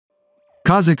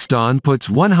Kazakhstan puts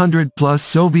 100-plus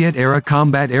Soviet-era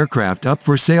combat aircraft up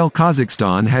for sale.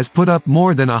 Kazakhstan has put up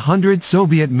more than 100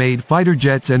 Soviet-made fighter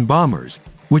jets and bombers,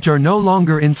 which are no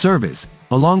longer in service,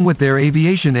 along with their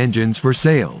aviation engines for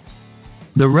sale.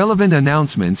 The relevant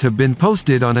announcements have been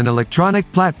posted on an electronic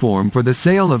platform for the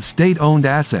sale of state-owned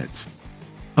assets.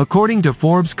 According to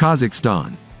Forbes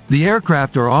Kazakhstan, the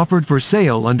aircraft are offered for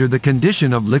sale under the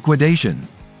condition of liquidation.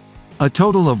 A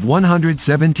total of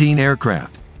 117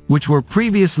 aircraft, which were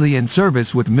previously in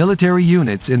service with military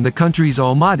units in the country's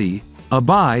Almaty,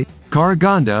 Abai,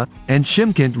 Karaganda, and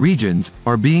Shymkent regions,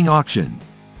 are being auctioned.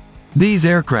 These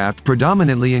aircraft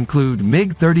predominantly include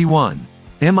MiG-31,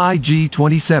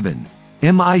 MiG-27,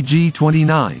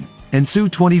 MiG-29, and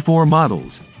Su-24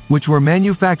 models, which were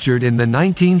manufactured in the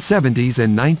 1970s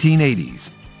and 1980s.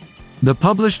 The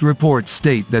published reports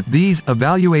state that these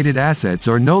evaluated assets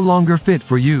are no longer fit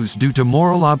for use due to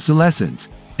moral obsolescence,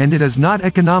 and it is not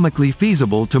economically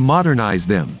feasible to modernize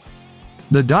them.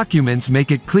 The documents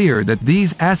make it clear that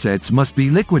these assets must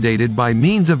be liquidated by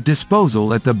means of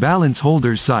disposal at the balance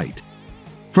holder's site.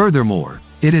 Furthermore,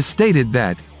 it is stated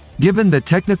that, given the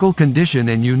technical condition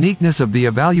and uniqueness of the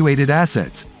evaluated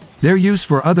assets, their use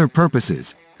for other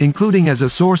purposes, including as a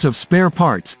source of spare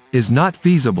parts, is not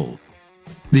feasible.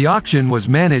 The auction was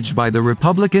managed by the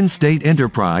Republican State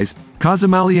Enterprise,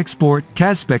 Kazamaly Export,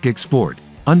 Kazspek Export,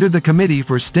 under the Committee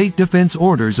for State Defense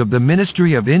Orders of the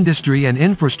Ministry of Industry and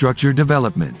Infrastructure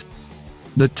Development.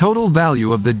 The total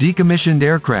value of the decommissioned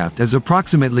aircraft is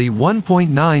approximately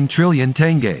 1.9 trillion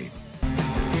tenge.